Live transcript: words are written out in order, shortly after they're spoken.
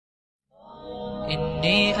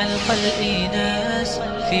إني ألقى الإيناس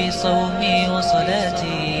في صومي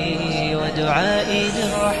وصلاتي ودعائي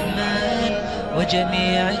للرحمن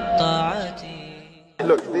وجميع الطاعات.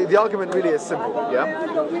 Look, the argument really is simple, yeah?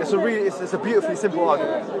 It's a beautifully simple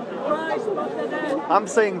argument. I'm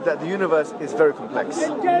saying that the universe is very complex.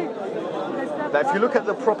 That if you look at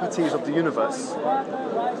the properties of the universe,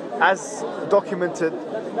 as documented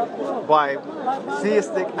by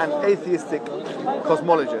theistic and atheistic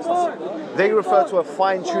cosmologists, they refer to a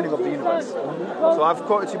fine-tuning of the universe. So I've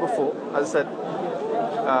quoted to you before, as I said,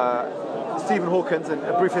 Stephen Hawking in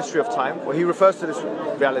A Brief History of Time, where he refers to this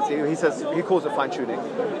reality, he calls it fine-tuning.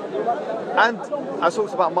 And I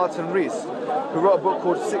talked about Martin Rees, who wrote a book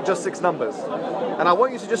called Just Six Numbers. And I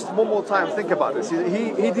want you to just one more time think about this.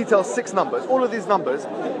 He details 6 numbers. All of these numbers,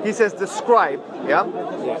 he says, describe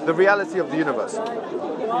the reality of the universe.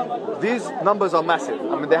 These numbers are massive.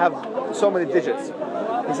 I mean, they have so many digits.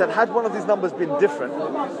 He said, had one of these numbers been different,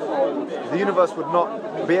 the universe would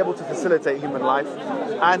not be able to facilitate human life,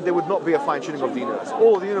 and there would not be a fine-tuning of the universe.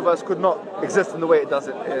 Or the universe could not exist in the way it does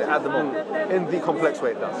at the moment, in the complex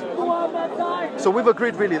way it does. So we've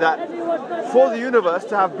agreed really that for the universe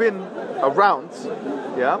to have been around,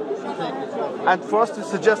 and for us to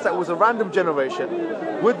suggest that it was a random generation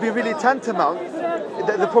would be really tantamount.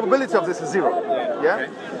 The probability of this is 0. Yeah.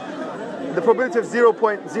 The probability of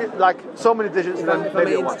 0.0, like so many digits, then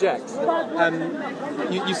maybe a 1.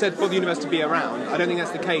 You said for the universe to be around. I don't think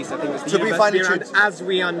that's the case. I think it's the to universe be to be around as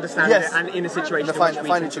we understand it, and in a situation in which we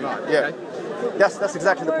can survive. Yeah, that's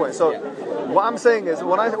exactly the point. So what I'm saying is,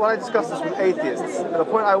 when I discuss this with atheists, the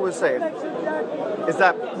point I always say is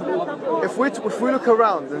that if we look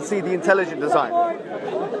around and see the intelligent design,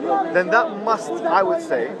 then that must, I would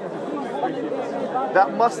say,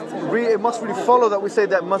 it must really follow that we say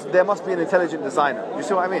that there must be an intelligent designer. You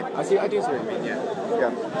see what I mean? I do see what you mean.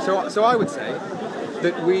 Yeah. So I would say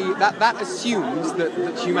that that assumes that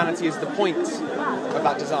humanity is the point of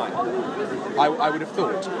that design. I would have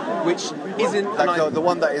thought, which isn't like the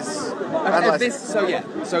one that is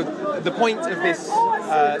So the point of this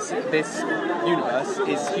universe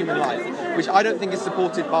is human life, which I don't think is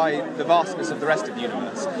supported by the vastness of the rest of the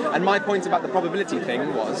universe. And my point about the probability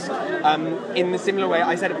thing was, in the similar way,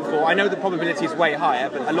 I said it before, I know the probability is way higher,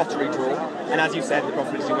 but a lottery draw, and as you said, the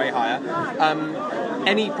probability is way higher.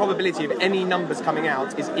 Any probability of any numbers coming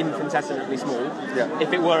out is infinitesimally small. Yeah.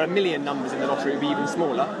 If it were 1 million numbers in the lottery, it would be even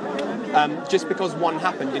smaller. Just because one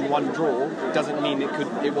happened in one draw doesn't mean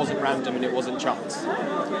it wasn't random and it wasn't chance.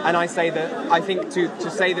 And I think to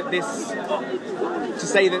say that this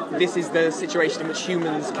is the situation in which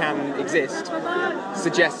humans can exist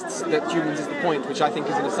suggests that humans is the point, which I think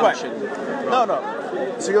is an assumption. Right. No.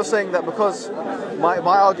 So you're saying that because my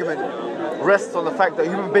argument rests on the fact that a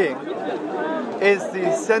human being is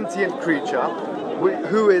the sentient creature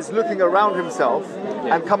who is looking around himself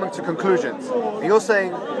and coming to conclusions. And you're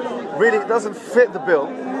saying really it doesn't fit the bill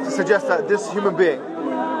to suggest that this human being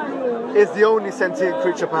is the only sentient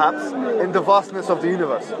creature perhaps in the vastness of the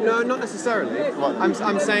universe. No, not necessarily. I'm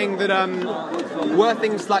saying that were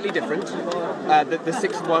things slightly different,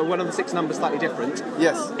 one of the 6 numbers slightly different,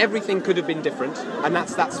 yes, everything could have been different, and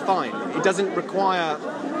that's fine. It doesn't require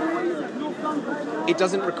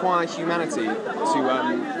humanity to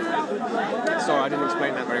sorry, I didn't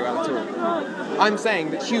explain that very well at all. I'm saying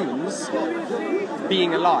that humans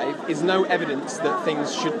being alive is no evidence that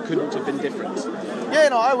things couldn't have been different. Yeah,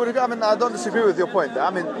 no, I don't disagree with your point there.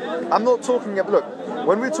 I mean, I'm not talking about, look,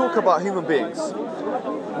 when we talk about human beings,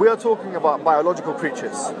 we are talking about biological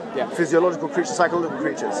creatures, physiological creatures, psychological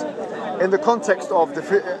creatures, in the context of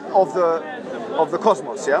the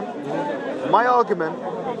cosmos, yeah? My argument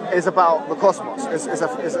is about the cosmos.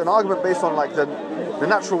 It's an argument based on like the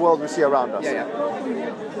natural world we see around us.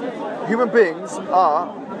 Human beings are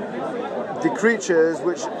the creatures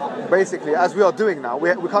which basically, as we are doing now, we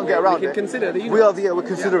can't get around it. Consider the universe. We're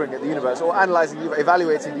considering it, the universe, or analysing,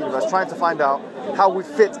 evaluating the universe, trying to find out how we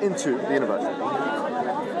fit into the universe.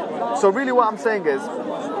 So really what I'm saying is,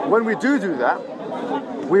 when we do that,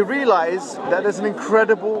 we realise that there's an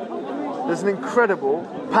incredible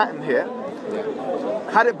pattern here.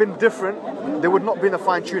 Had it been different, there would not have been a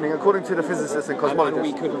fine-tuning, according to the physicists and cosmologists. And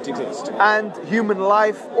we couldn't exist. And human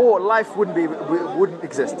life, or life wouldn't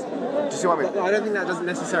exist. Do you see what I mean? I don't think that doesn't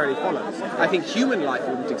necessarily follow. I think human life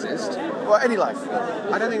wouldn't exist. Or any life.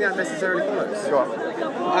 I don't think that necessarily follows. Go on.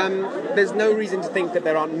 There's no reason to think that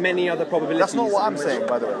there aren't many other probabilities. That's not what I'm saying,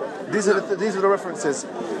 by the way. These are the references.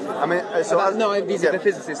 I mean, these are the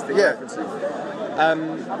physicists that you're referencing. I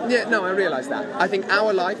realise that. I think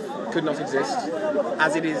our life could not exist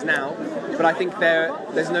as it is now, but I think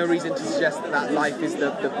there's no reason to suggest that life is the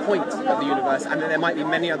point of the universe, and that there might be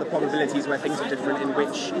many other probabilities where things are different, in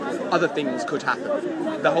which other things could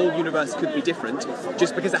happen. The whole universe could be different.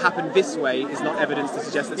 Just because it happened this way is not evidence to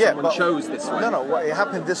suggest that someone chose this way. No, well, it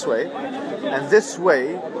happened this way, and this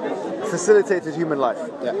way facilitated human life.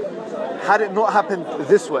 Yeah. Had it not happened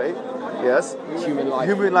this way, yes, human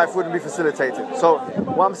life wouldn't be facilitated. So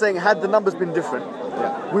what I'm saying, had the numbers been different,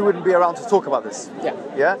 we wouldn't be around to talk about this.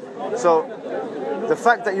 Yeah. So the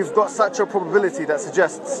fact that you've got such a probability that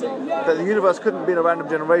suggests that the universe couldn't be in a random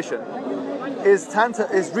generation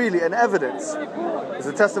is really an evidence, is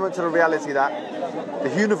a testament to the reality that the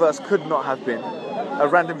universe could not have been a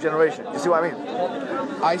random generation. Do you see what I mean?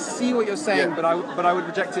 I see what you're saying, but I would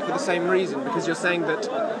reject it for the same reason, because you're saying that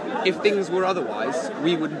if things were otherwise,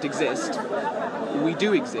 we wouldn't exist. We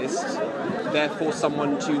do exist, therefore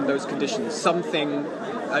someone tuned those conditions. Something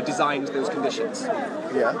designed those conditions.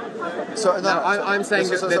 Yeah. So now, I'm saying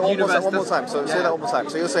that the universe. One more time. So say that one more time.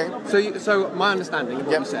 So you're saying. So my understanding of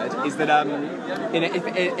what you said is that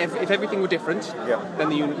if everything were different,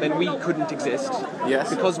 then we couldn't exist. Yes.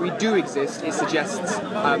 Because we do exist, it suggests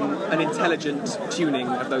an intelligent tuning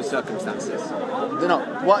of those circumstances. No.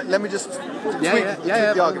 What? Let me just tweak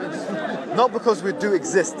the argument. Not because we do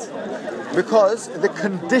exist, because the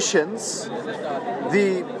conditions,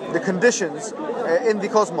 the conditions in the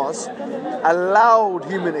cosmos allowed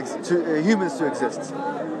humans to exist.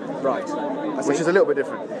 Right. Which is a little bit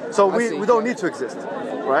different. So we don't need to exist,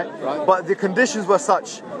 right? But the conditions were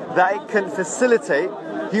such that it can facilitate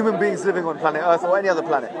human beings living on planet Earth or any other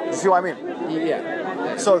planet. You see what I mean?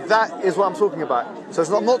 Yeah. So that is what I'm talking about. So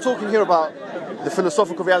I'm not talking here about the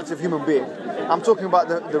philosophical reality of human being. I'm talking about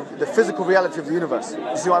the physical reality of the universe.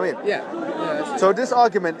 You see what I mean? Yeah. So this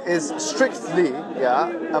argument is strictly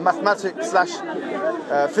a mathematics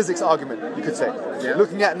 / physics argument, you could say. Yeah.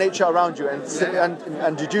 Looking at nature around you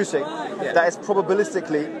and deducing that it's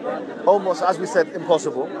probabilistically almost, as we said,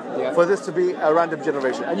 impossible for this to be a random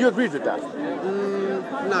generation. And you agreed with that?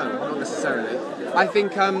 No, not necessarily. I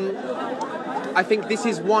think this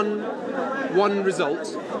is one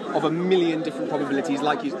result of a million different probabilities,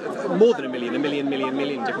 like more than a million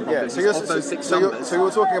different probabilities of those six numbers. So you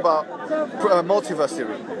were talking about multiverse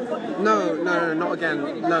theory? No, not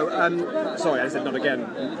again. No, sorry, I said not again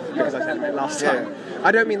because I said it last time.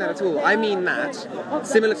 I don't mean that at all. I mean that,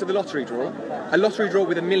 similar to the lottery draw, a lottery draw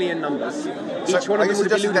with a million numbers. Each one of them would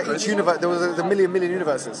be ludicrous. That each universe, there was a million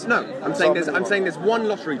universes? No, I'm saying there's one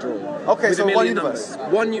lottery draw. Okay, with so a million one universe.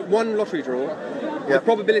 Numbers. One lottery draw. The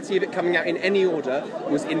probability of it coming out in any order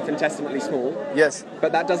was infinitesimally small. Yes.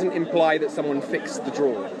 But that doesn't imply that someone fixed the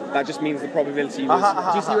draw. That just means the probability was...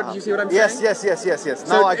 Do you see what I'm saying? Yes.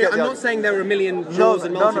 So I'm not saying there were a million draws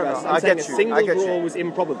in multiverse. I'm saying a single draw was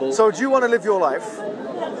improbable. So do you want to live your life?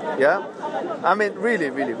 Yeah? I mean, really.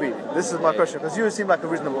 This is my question, because you seem like a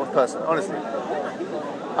reasonable person, honestly.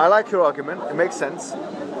 I like your argument. It makes sense.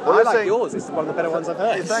 I like yours. It's one of the better ones I've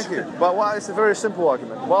heard. Thank you. But it's a very simple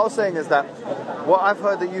argument. What I was saying is that what I've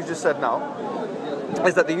heard that you just said now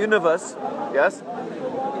is that the universe,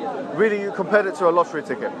 really you compared it to a lottery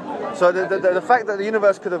ticket. So the fact that the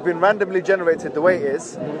universe could have been randomly generated the way it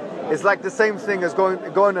is like the same thing as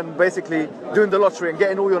going and basically doing the lottery and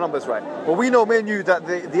getting all your numbers right. But we know, me and you, that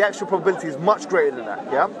the actual probability is much greater than that,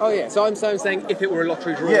 yeah? Oh yeah, so I'm saying if it were a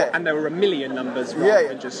lottery draw and there were a million numbers rather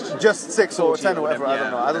than just 6 or 10 or whatever, I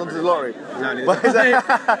don't know. I don't do the lottery. No, but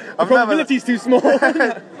the probability's too small.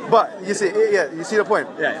 But you see, you see the point?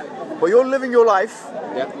 Yeah. But you're living your life.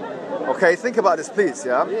 Yeah. Okay, think about this, please,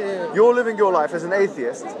 yeah? You're living your life as an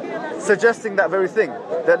atheist, suggesting that very thing,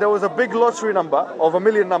 that there was a big lottery number of a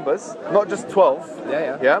million numbers, not just 12,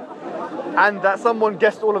 yeah? And that someone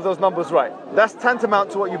guessed all of those numbers right. That's tantamount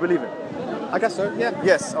to what you believe in. I guess so, yeah.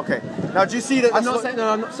 Yes, okay. Now, do you see that... I'm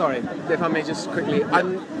not sorry, if I may just quickly,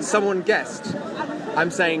 someone guessed. I'm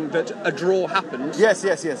saying that a draw happened. Yes.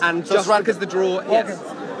 And so just because the draw...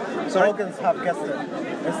 Hawkins have guessed it.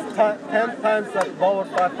 It's 10 times that power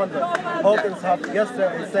 500. Hawkins have guessed it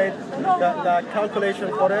and said that the calculation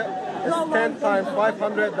for it is 10 times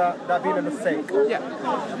 500 that being a mistake. Yeah.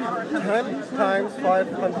 10 times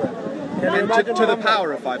 500. Can you imagine to the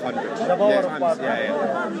power of 500. The power of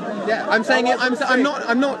 500. Yeah. I'm saying it. I'm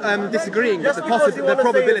not disagreeing with the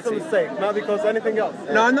probability. It's a mistake, not because anything else.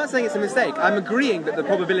 No, I'm not saying it's a mistake. I'm agreeing that the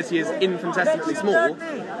probability is infinitesimally small,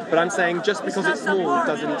 but I'm saying just because it's small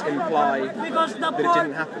doesn't imply that it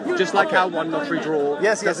didn't happen. Just like how one lottery draw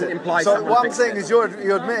doesn't imply. So what I'm saying is you're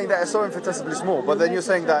admitting that it's so infinitesimally small, but then you're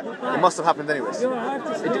saying that it must have happened anyways.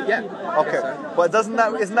 Yeah. Okay. So. But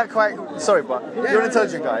isn't that quite? Sorry, but you're an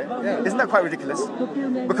intelligent guy. Yeah. isn't that quite ridiculous?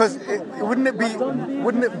 Because wouldn't it be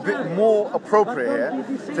more appropriate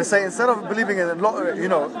here to say, instead of believing in a lot, you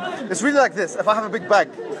know, it's really like this. If I have a big bag,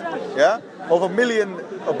 yeah, of a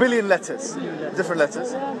billion letters, different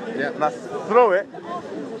letters, and I throw it,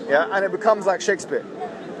 yeah, and it becomes like Shakespeare.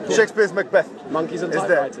 Shakespeare's Macbeth. Monkeys and is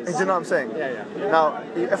there. typewriters. Do you know what I'm saying? Yeah. Now,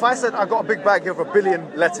 if I said I got a big bag of a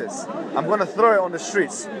billion letters, I'm going to throw it on the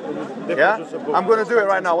streets. Yeah? I'm going to do it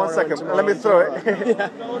right now. 1 second. Let me throw it.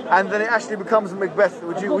 And then it actually becomes Macbeth.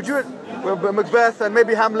 Would you Macbeth and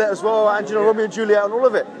maybe Hamlet as well, and you know, Romeo and Juliet and all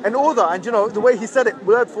of it in order, and you know the way he said it,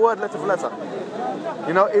 word for word, letter for letter.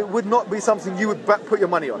 You know, it would not be something you would put your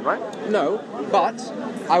money on, right? No, but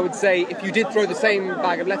I would say if you did throw the same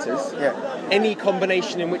bag of letters, any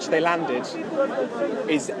combination in which they landed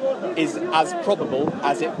is as probable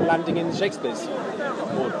as it landing in Shakespeare's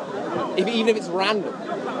order. Even if it's random,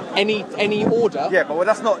 any order. Yeah, but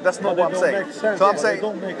that's not what I'm saying. So I'm saying,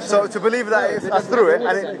 so to believe that if I threw it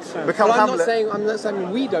and it becomes Hamlet. I'm not saying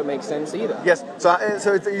we don't make sense either. Yes. So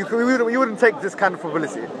you wouldn't take this kind of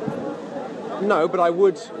probability. No, but I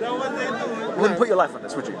would. You wouldn't put your life on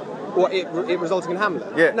this, would you? Or it resulting in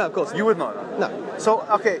Hamlet? Yeah. No, of course. You would not. No. So,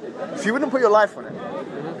 okay, if you wouldn't put your life on it,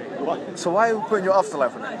 so why are you putting your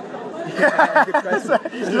afterlife on it?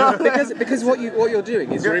 because what you're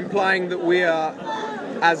doing is you're implying that we are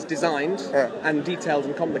as designed and detailed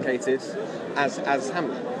and complicated as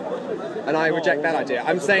Hamlet. And I reject that idea.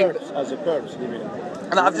 I'm saying... As a curse, you mean?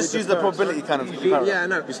 And I've just used the probability kind of... Yeah,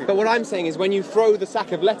 no. But what I'm saying is when you throw the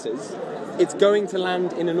sack of letters, it's going to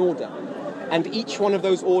land in an order. And each one of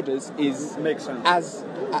those orders is... Makes sense.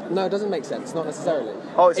 No, it doesn't make sense, not necessarily.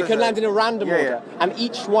 It can land in a random order. And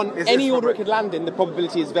each one, any order it could land in, the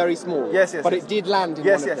probability is very small. Yes. But it did land in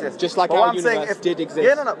one of them. Just like our universe did exist.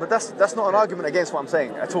 Yeah, no, but that's not an argument against what I'm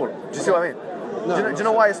saying at all. Do you see what I mean? Do you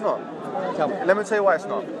know why it's not? Tell me. Let me tell you why it's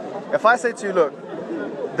not. If I say to you, look,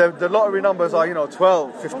 the lottery numbers are,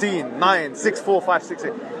 12, 15, 9, 6, 4, 5, 6,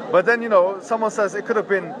 8. But then, someone says it could have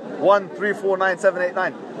been 1, 3, 4, 9, 7, 8,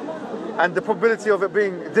 9. And the probability of it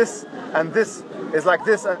being this and this is like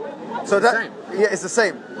this. And so it's the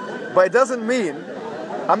same. But it doesn't mean,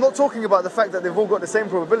 I'm not talking about the fact that they've all got the same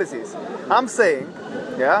probabilities. I'm saying,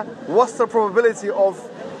 what's the probability of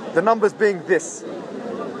the numbers being this?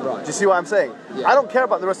 Right. Do you see what I'm saying? Yeah. I don't care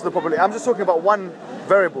about the rest of the probability. I'm just talking about one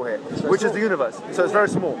variable here, which is the universe. So it's very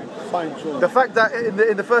small. The fact that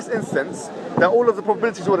in the first instance, that all of the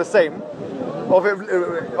probabilities were the same, of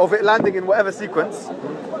it landing in whatever sequence,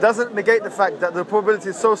 doesn't negate the fact that the probability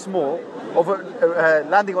is so small of it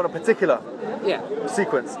landing on a particular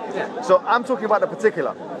sequence. Yeah. So I'm talking about the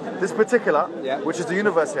particular. This particular, which is the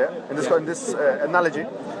universe here, in this analogy,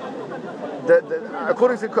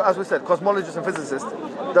 according to, as we said, cosmologists and physicists,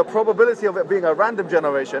 the probability of it being a random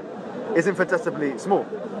generation is infinitesimally small.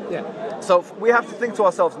 Yeah. So we have to think to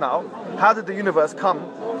ourselves now, how did the universe come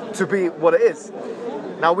to be what it is?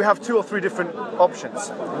 Now we have 2 or 3 different options.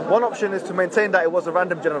 One option is to maintain that it was a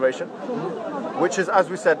random generation, which is, as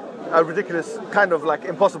we said, a ridiculous, kind of like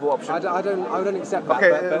impossible option. I don't accept that.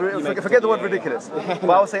 Okay, forget the word ridiculous. But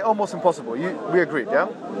I would say almost impossible. We agreed, yeah?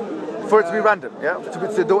 For it to be random, yeah?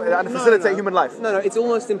 And facilitate human life. No, it's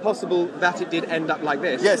almost impossible that it did end up like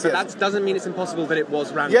this. But that doesn't mean it's impossible that it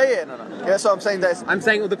was random. No. Yeah, so I'm saying that I'm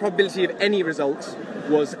saying the probability of any result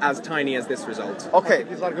was as tiny as this result. Okay,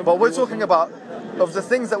 but we're talking about, of the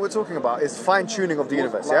things that we're talking about is fine-tuning of the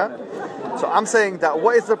universe, yeah? So I'm saying that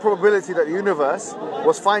what is the probability that the universe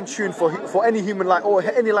was fine-tuned for any human life or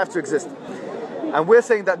any life to exist? And we're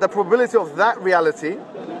saying that the probability of that reality,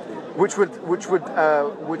 which would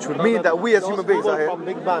mean that we as human beings are here. From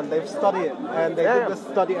Big Bang, they've studied it, and they did this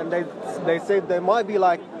study, and they say there might be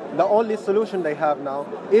like the only solution they have now,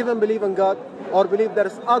 even believe in God or believe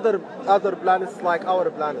there's other planets like our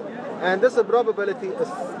planet. And this probability is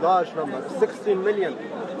large number, 16 million.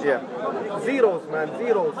 Yeah. Zeros, man,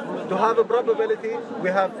 zeros. To have a probability, we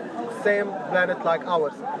have same planet like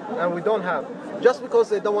ours, and we don't have. Just because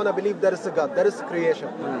they don't want to believe there is a God, there is a creation.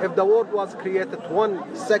 If the world was created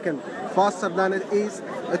 1 second faster than it is,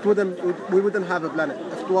 we wouldn't have a planet.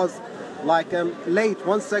 If it was like late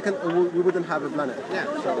 1 second, we wouldn't have a planet.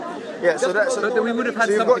 So we would have had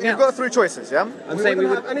something else. You've got 3 choices, yeah? I'm saying we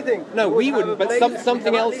would have anything. No, we wouldn't. But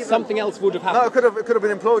something else would have happened. No, it could have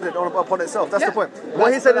been imploded upon itself. That's the point.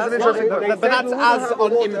 What he said is an interesting point. But that's as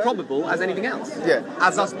improbable as anything else. Yeah.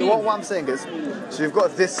 As us being. What I'm saying is, so you've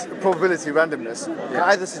got this probability randomness. It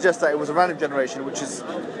either suggests that it was a random generation, which is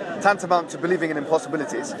tantamount to believing in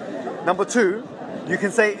impossibilities. Number 2, you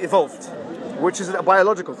can say evolved, which is a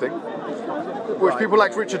biological thing, which people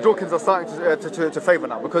like Richard Dawkins are starting to favour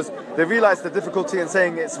now, because they realise the difficulty in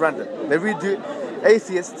saying it's random. They really do.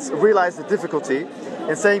 atheists realize the difficulty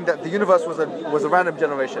in saying that the universe was a random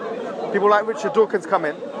generation. People like Richard Dawkins come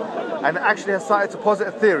in and actually have started to posit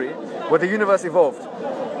a theory where the universe evolved.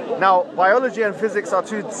 Now, biology and physics are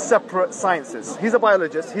two separate sciences. He's a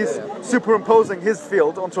biologist. He's superimposing his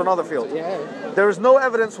field onto another field. There is no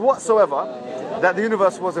evidence whatsoever that the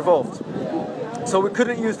universe was evolved. So we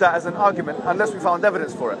couldn't use that as an argument unless we found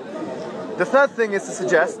evidence for it. The third thing is to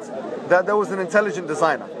suggest that there was an intelligent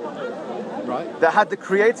designer that had the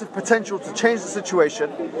creative potential to change the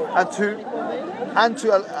situation and to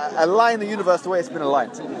align the universe the way it's been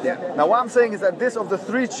aligned. Now what I'm saying is that this, of the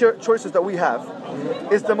three choices that we have,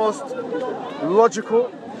 is the most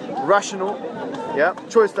logical, rational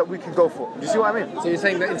choice that we can go for. Do you see what I mean? So you're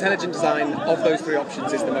saying that intelligent design of those three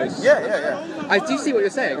options is the most... Yeah. I do see what you're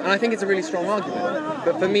saying, and I think it's a really strong argument.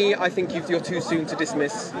 But for me, I think you're too soon to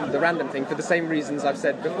dismiss the random thing for the same reasons I've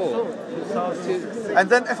said before. And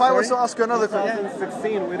then if I was to ask you another question...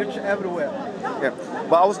 2016, we reach everywhere. Yeah,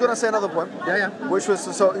 but I was going to say another point. Which was,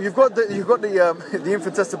 so you've got the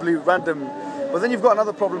infinitesimally random, but then you've got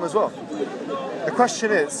another problem as well. The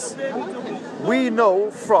question is, we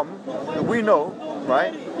know,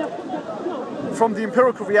 right, from the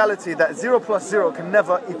empirical reality that 0 plus 0 can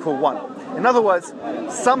never equal 1. In other words,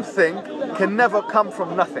 something can never come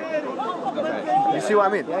from nothing. You see what I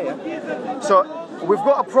mean? So we've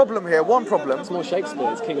got a problem here, one problem. It's more Shakespeare,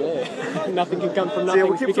 it's King Lear. Nothing can come from nothing,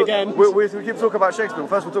 we speak again. We keep talking about Shakespeare.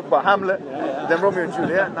 First we'll talk about Hamlet, then Romeo and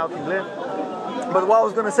Juliet, now King Lear. But what I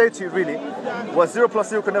was going to say to you really was 0 plus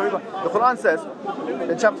 0 can never equal. The Quran says,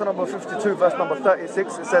 in chapter number 52, verse number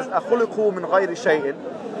 36, it says, أَخُلِقُوا مِنْ غَيْرِ شَيْءٍ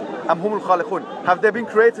أَمْ هُمُ الْخَالِقُونَ. Have they been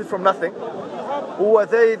created from nothing? Or are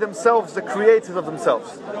they themselves the creators of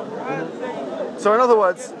themselves? So in other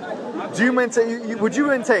words, do you maintain, would you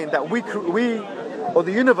maintain that we or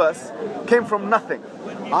the universe came from nothing?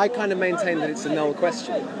 I kind of maintain that it's a null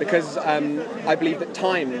question because I believe that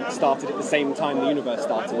time started at the same time the universe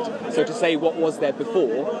started. So to say what was there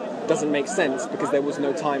before doesn't make sense because there was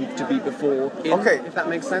no time to be before if that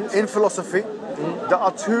makes sense. In philosophy, there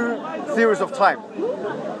are two theories of time.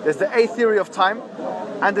 There's the A theory of time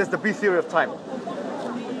and there's the B theory of time.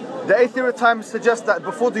 The A theory of time suggests that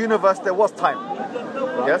before the universe there was time.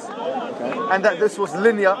 Yes? And that this was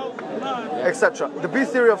linear, etc. The B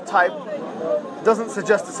theory of time doesn't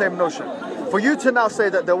suggest the same notion. For you to now say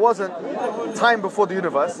that there wasn't time before the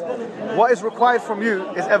universe, what is required from you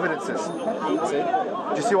is evidences.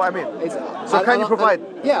 Do you see what I mean? So can you provide?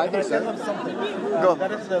 Yeah, I think so. Go.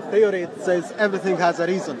 That is the theory. It says everything has a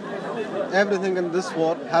reason. Everything in this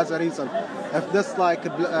world has a reason. If this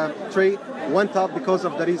tree went up because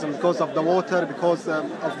of the reason, because of the water, because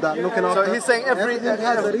of the looking after. So he's saying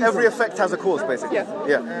every effect has a cause, basically.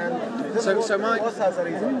 And so my cause has a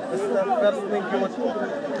reason. This is the first thing you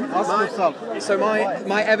would ask yourself. So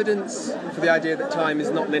my evidence for the idea that time is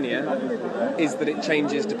not linear is that it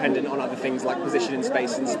changes dependent on other things like position in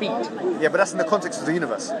space and speed. Yeah, but that's in the context of the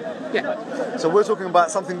universe. Yeah. So we're talking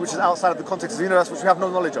about something which is outside of the context of the universe, which we have no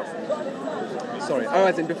knowledge of. Sorry. Oh,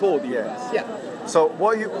 as in before the universe. Yeah. So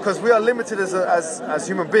because we are limited as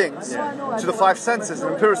human beings to the five senses,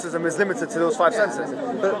 and empiricism is limited to those five senses.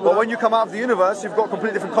 But when you come out of the universe, you've got a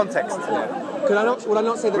completely different context. Would I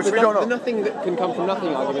not say that the nothing that can come from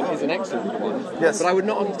nothing argument is an excellent one? Yes. But I would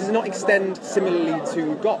not. Does not extend similarly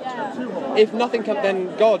to God. If nothing can,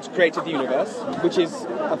 then God created the universe, which is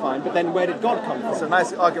fine. But then where did God come from? It's a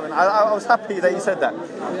nice argument. I was happy that you said that.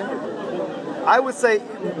 I would say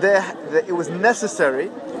that it was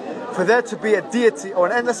necessary for there to be a deity or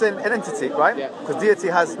an entity, right? Because deity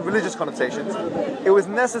has religious connotations. It was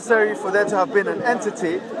necessary for there to have been an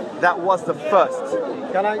entity that was the first.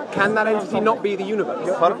 Can that entity not be the universe?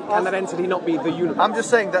 Pardon? Can that entity not be the universe? I'm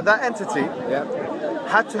just saying that entity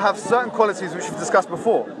had to have certain qualities which we've discussed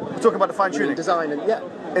before. We're talking about the fine-tuning. Design and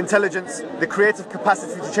intelligence, the creative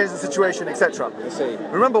capacity to change the situation, etc. I see.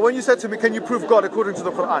 Remember when you said to me, can you prove God according to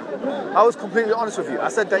the Quran? I was completely honest with you. I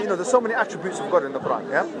said that, there's so many attributes of God in the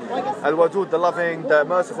Quran, Al-Wadud, the loving, the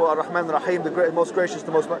merciful, Ar-Rahman, Ar-Rahim, the most gracious,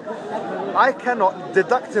 the most... I cannot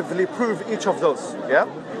deductively prove each of those,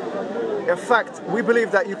 In fact, we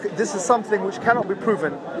believe that this is something which cannot be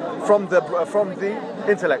proven from the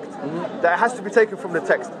intellect. That it has to be taken from the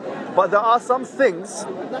text. But there are some things,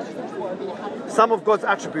 some of God's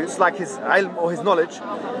attributes, like His ilm or His knowledge,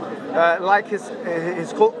 like His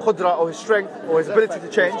qudra or His strength or His ability to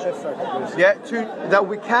change, that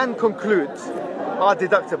we can conclude are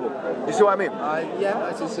deductible. You see what I mean? I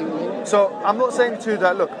see what you mean. So I'm not saying to you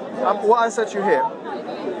that, look, what I said to you here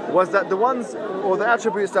was that the ones or the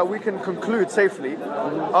attributes that we can conclude safely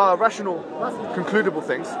are rational, concludable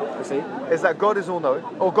things. Is that God is all-knowing,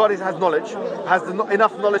 or God has knowledge, has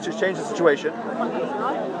enough knowledge to change the situation,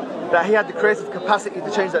 that he had the creative capacity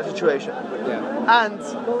to change that situation, and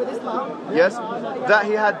yes, that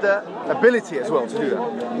he had the ability as well to do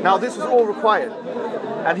that. Now this was all required,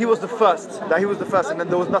 and he was the first, and then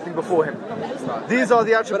there was nothing before him. These are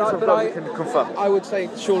the attributes of God we can confirm. I would say,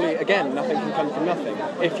 surely, again, nothing can come from nothing,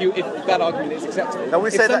 if that argument is acceptable. Now we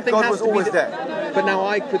say that God was always there. But now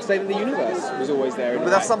I could say that the universe was always there. But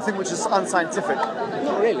that's something which is unscientific.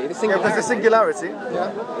 Not really, the singularity. Because the singularity,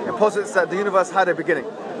 it posits that the universe had a beginning.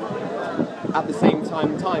 At the same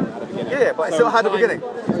time had a beginning. Yeah, but it still had a beginning.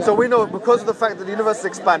 So we know, because of the fact that the universe is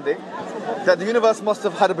expanding, that the universe must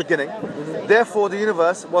have had a beginning. Therefore, the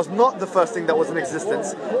universe was not the first thing that was in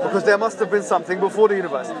existence, because there must have been something before the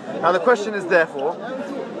universe. Now the question is, therefore,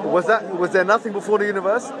 was there nothing before the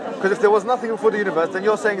universe? Because if there was nothing before the universe, then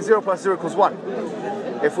you're saying 0 plus 0 equals 1.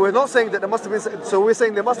 If we're not saying that there must have been, so we're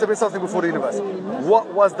saying there must have been something before the universe.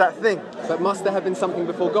 What was that thing? But must there have been something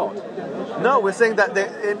before God? No, we're saying that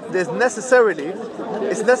it's necessarily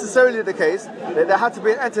the case that there had to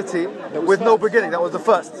be an entity with no beginning. That was the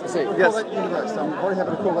first. Yes. Universe. I'm very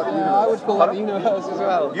happy to call that the universe. I would call that the universe as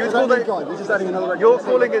well. You're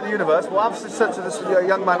calling it the universe. Well, I've said to this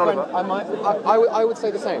young man Oliver. I would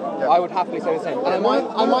say the same. Yeah. I would happily say the same. And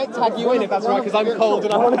I might tag you in if that's right, because I'm cold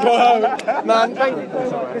and I want to go home. Man, thank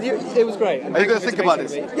you. It was great. Are you going to think about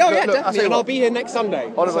this? Yeah, definitely. And I'll be here next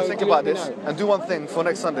Sunday. Oliver, think about this and do one thing for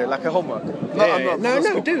next Sunday, like a homework.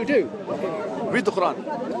 No, do. Read the Quran.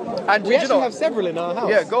 And we actually have several in our house.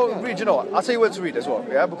 Yeah, go read. You know what? I'll tell you where to read as well.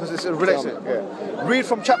 Yeah, because it's related. Yeah. Read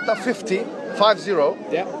from chapter 50.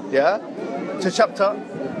 Yeah. To chapter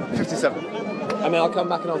 57. And then I'll come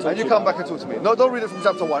back and I'll talk to you. And you come back and talk to me. No, don't read it from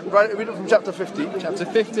chapter 1. Read it from chapter 50. Chapter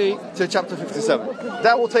 50 to chapter 57.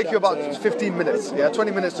 That will take you about 15 minutes. Yeah,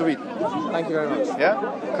 20 minutes to read. Thank you very much. Yeah.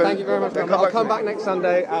 Thank you very much. I'll come back next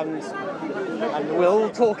Sunday and we'll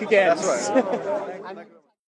talk again. That's right.